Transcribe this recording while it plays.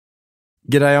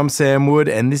G'day, I'm Sam Wood,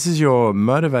 and this is your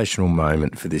motivational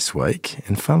moment for this week.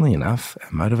 And funnily enough,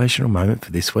 our motivational moment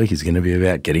for this week is going to be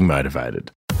about getting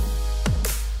motivated.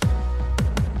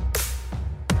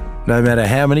 No matter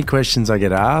how many questions I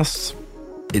get asked,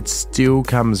 it still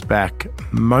comes back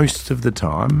most of the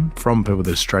time from people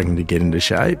that are struggling to get into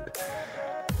shape.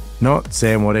 Not,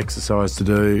 Sam, what exercise to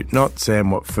do, not,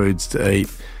 Sam, what foods to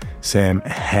eat. Sam,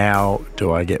 how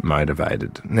do I get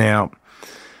motivated? Now,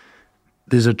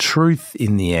 there's a truth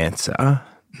in the answer,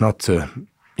 not to,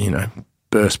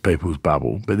 burst people's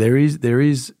bubble, but there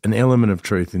is an element of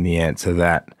truth in the answer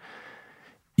that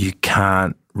you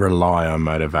can't rely on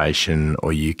motivation,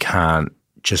 or you can't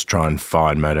just try and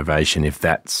find motivation. If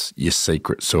that's your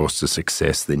secret source to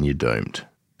success, then you're doomed.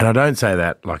 And I don't say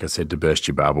that, like I said, to burst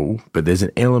your bubble, but there's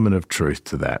an element of truth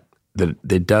to that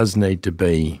there does need to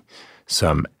be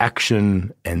some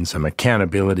action and some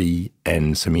accountability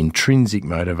and some intrinsic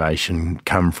motivation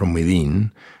come from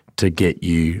within to get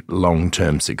you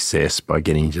long-term success by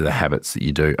getting into the habits that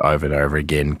you do over and over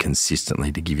again consistently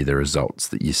to give you the results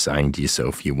that you're saying to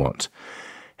yourself you want.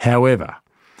 However,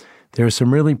 there are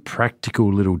some really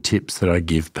practical little tips that I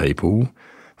give people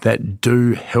that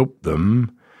do help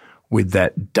them with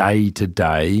that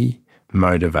day-to-day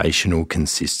motivational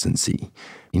consistency.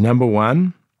 Number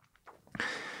one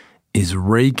is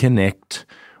reconnect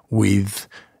with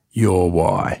your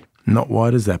why. Not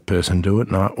why does that person do it,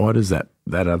 not why does that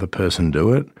other person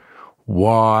do it.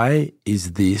 Why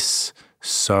is this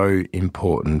so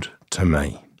important to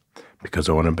me? Because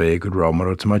I want to be a good role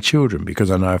model to my children, because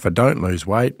I know if I don't lose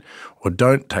weight or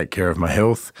don't take care of my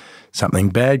health, something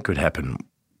bad could happen.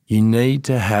 You need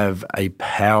to have a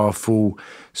powerful,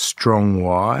 strong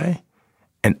why,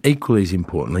 and equally as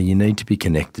importantly, you need to be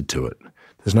connected to it.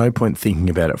 There's no point thinking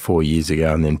about it 4 years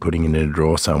ago and then putting it in a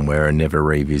drawer somewhere and never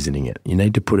revisiting it. You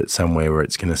need to put it somewhere where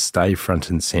it's going to stay front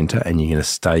and centre and you're going to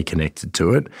stay connected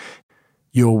to it.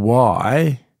 Your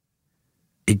why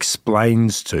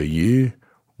explains to you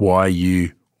why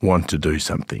you want to do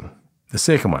something. The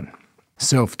second one,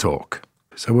 self-talk.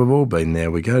 So we've all been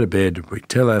there. We go to bed, we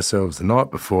tell ourselves the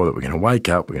night before that we're going to wake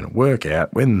up, we're going to work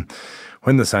out. When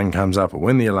the sun comes up or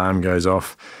when the alarm goes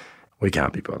off, we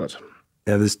can't be bothered.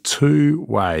 Now, there's two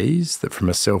ways that from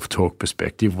a self-talk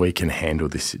perspective we can handle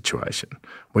this situation.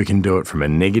 We can do it from a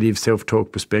negative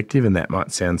self-talk perspective, and that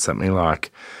might sound something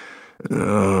like,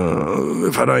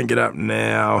 if I don't get up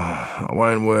now, I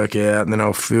won't work out, and then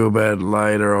I'll feel bad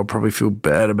later. I'll probably feel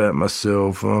bad about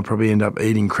myself. I'll probably end up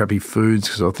eating crappy foods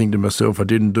because I'll think to myself, I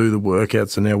didn't do the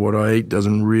workout, so now what I eat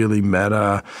doesn't really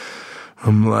matter.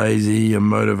 I'm lazy, I'm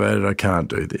motivated, I can't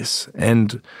do this.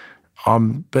 And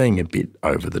I'm being a bit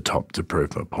over the top to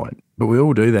prove my point. But we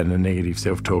all do that in a negative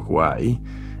self-talk way.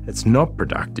 It's not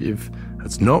productive,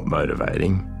 it's not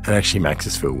motivating, it actually makes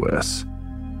us feel worse.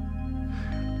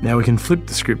 Now we can flip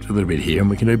the script a little bit here and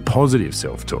we can do positive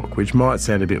self-talk, which might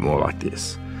sound a bit more like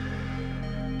this.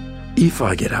 If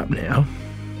I get up now,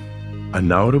 I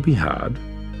know it'll be hard,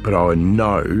 but I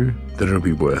know that it'll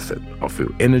be worth it. I'll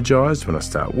feel energised when I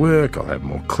start work, I'll have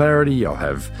more clarity, I'll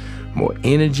have more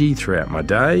energy throughout my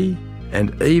day.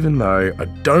 And even though I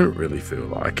don't really feel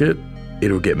like it,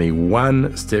 it'll get me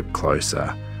one step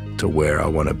closer to where I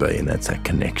want to be. And that's that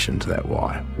connection to that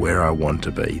why, where I want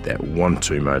to be, that want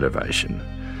to motivation.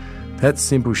 That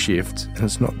simple shift, and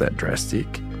it's not that drastic,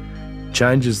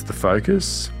 changes the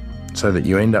focus so that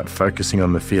you end up focusing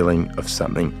on the feeling of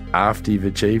something after you've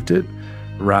achieved it,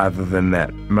 rather than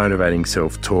that motivating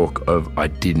self-talk of I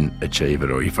didn't achieve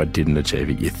it, or if I didn't achieve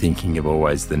it, you're thinking of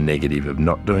always the negative of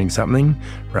not doing something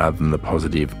rather than the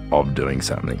positive of doing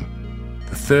something.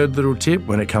 The third little tip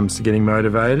when it comes to getting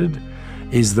motivated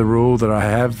is the rule that I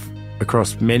have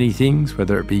across many things,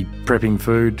 whether it be prepping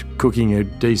food, cooking a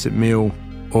decent meal,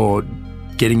 or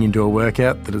getting into a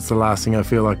workout that it's the last thing I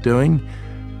feel like doing,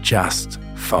 just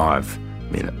 5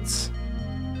 minutes.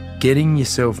 Getting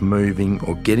yourself moving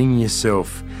or getting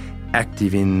yourself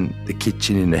active in the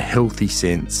kitchen in a healthy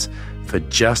sense for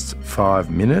just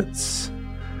 5 minutes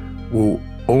will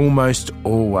almost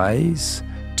always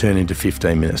turn into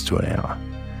 15 minutes to an hour.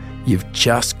 You've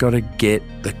just got to get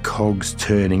the cogs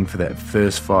turning for that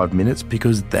first 5 minutes,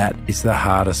 because that is the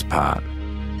hardest part.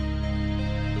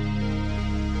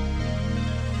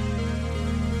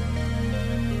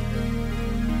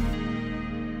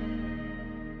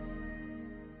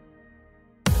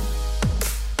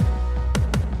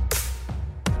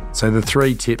 So the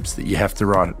 3 tips that you have to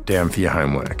write down for your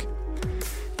homework.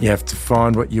 You have to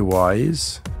find what your why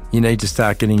is. You need to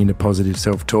start getting into positive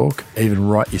self-talk. Even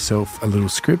write yourself a little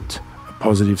script, a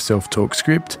positive self-talk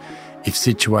script. If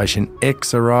situation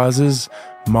X arises,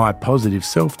 My positive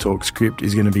self-talk script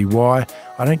is going to be why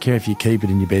I don't care if you keep it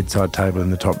in your bedside table in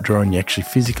the top drawer and you actually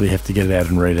physically have to get it out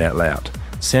and read it out loud.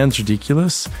 Sounds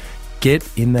ridiculous? Get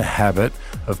in the habit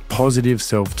of positive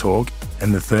self-talk.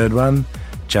 And the third one,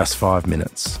 just 5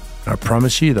 minutes. I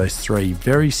promise you those 3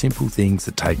 very simple things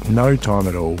that take no time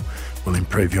at all will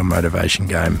improve your motivation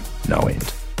game no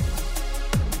end.